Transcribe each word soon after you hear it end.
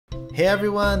Hey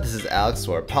everyone, this is Alex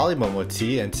or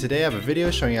PolymomoTea, and today I have a video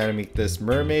showing how to make this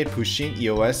Mermaid Pusheen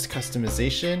EOS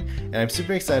customization, and I'm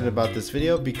super excited about this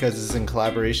video because it's in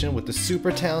collaboration with the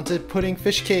super talented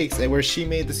PuddingFishCakes, and where she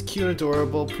made this cute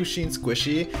adorable Pusheen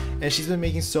squishy, and she's been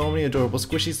making so many adorable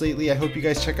squishies lately. I hope you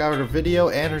guys check out her video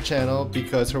and her channel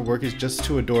because her work is just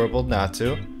too adorable not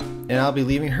to. And I'll be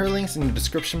leaving her links in the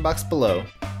description box below.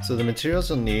 So the materials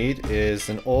you'll need is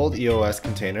an old EOS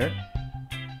container,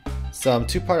 some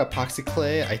 2-part epoxy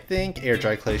clay. I think air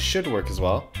dry clay should work as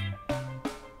well.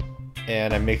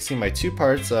 And I'm mixing my 2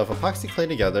 parts of epoxy clay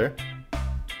together.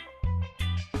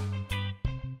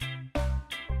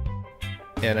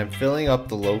 And I'm filling up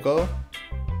the logo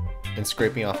and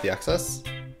scraping off the excess.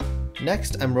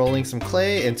 Next, I'm rolling some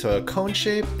clay into a cone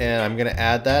shape, and I'm going to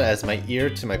add that as my ear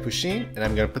to my Pusheen, and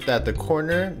I'm going to put that at the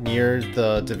corner near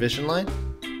the division line.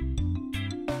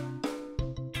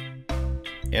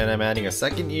 And I'm adding a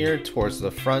second ear towards the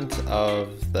front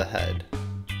of the head.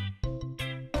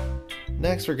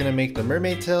 Next, we're going to make the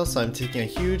mermaid tail, so I'm taking a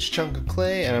huge chunk of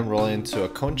clay and I'm rolling into a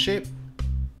cone shape.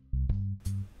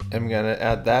 I'm going to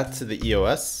add that to the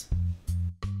EOS.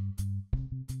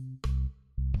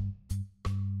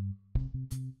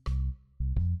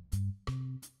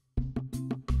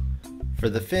 For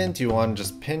the fin, you want to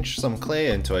just pinch some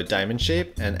clay into a diamond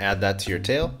shape and add that to your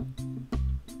tail.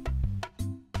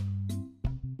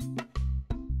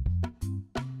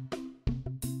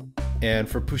 And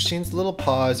for Pusheen's little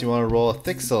paws, you want to roll a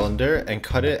thick cylinder and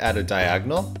cut it at a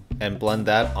diagonal and blend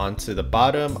that onto the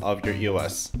bottom of your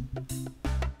EOS.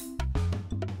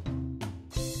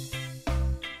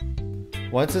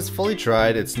 Once it's fully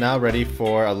dried, it's now ready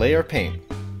for a layer of paint.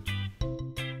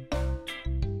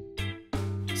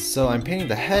 So I'm painting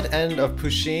the head end of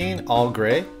Pusheen all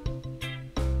gray.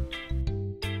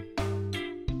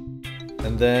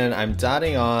 And then I'm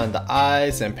dotting on the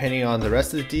eyes and painting on the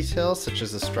rest of the details, such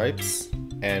as the stripes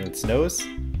and its nose.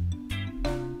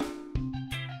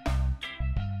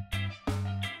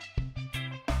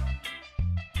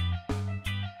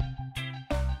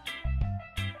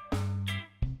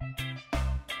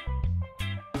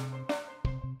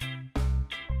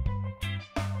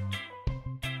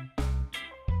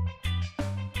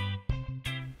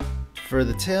 For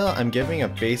the tail, I'm giving a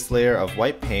base layer of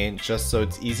white paint just so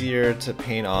it's easier to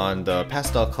paint on the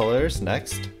pastel colors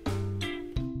next.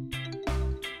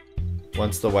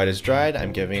 Once the white is dried,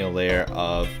 I'm giving a layer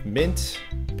of mint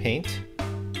paint.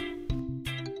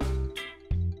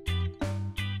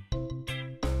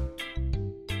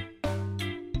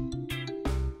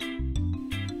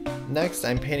 Next,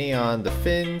 I'm painting on the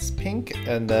fins pink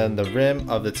and then the rim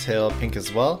of the tail pink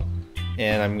as well.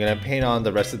 And I'm going to paint on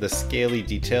the rest of the scaly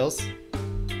details.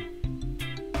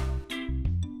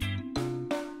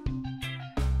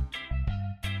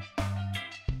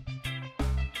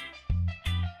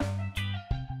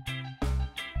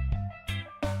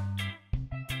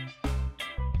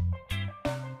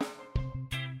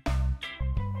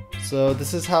 So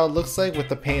this is how it looks like with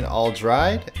the paint all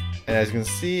dried, and as you can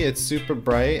see, it's super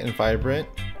bright and vibrant.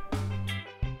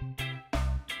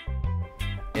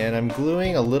 And I'm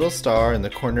gluing a little star in the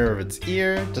corner of its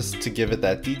ear just to give it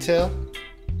that detail.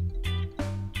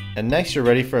 And next you're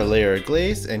ready for a layer of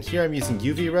glaze, and here I'm using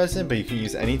UV resin, but you can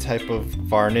use any type of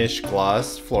varnish,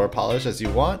 gloss, floor polish as you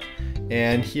want.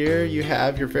 And here you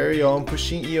have your very own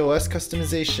Pusheen EOS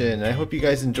customization. I hope you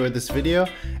guys enjoyed this video,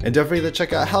 and don't forget to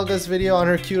check out Helga's video on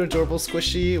her cute adorable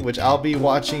squishy, which I'll be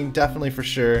watching definitely for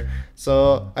sure.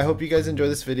 So I hope you guys enjoy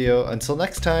this video. Until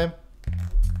next time.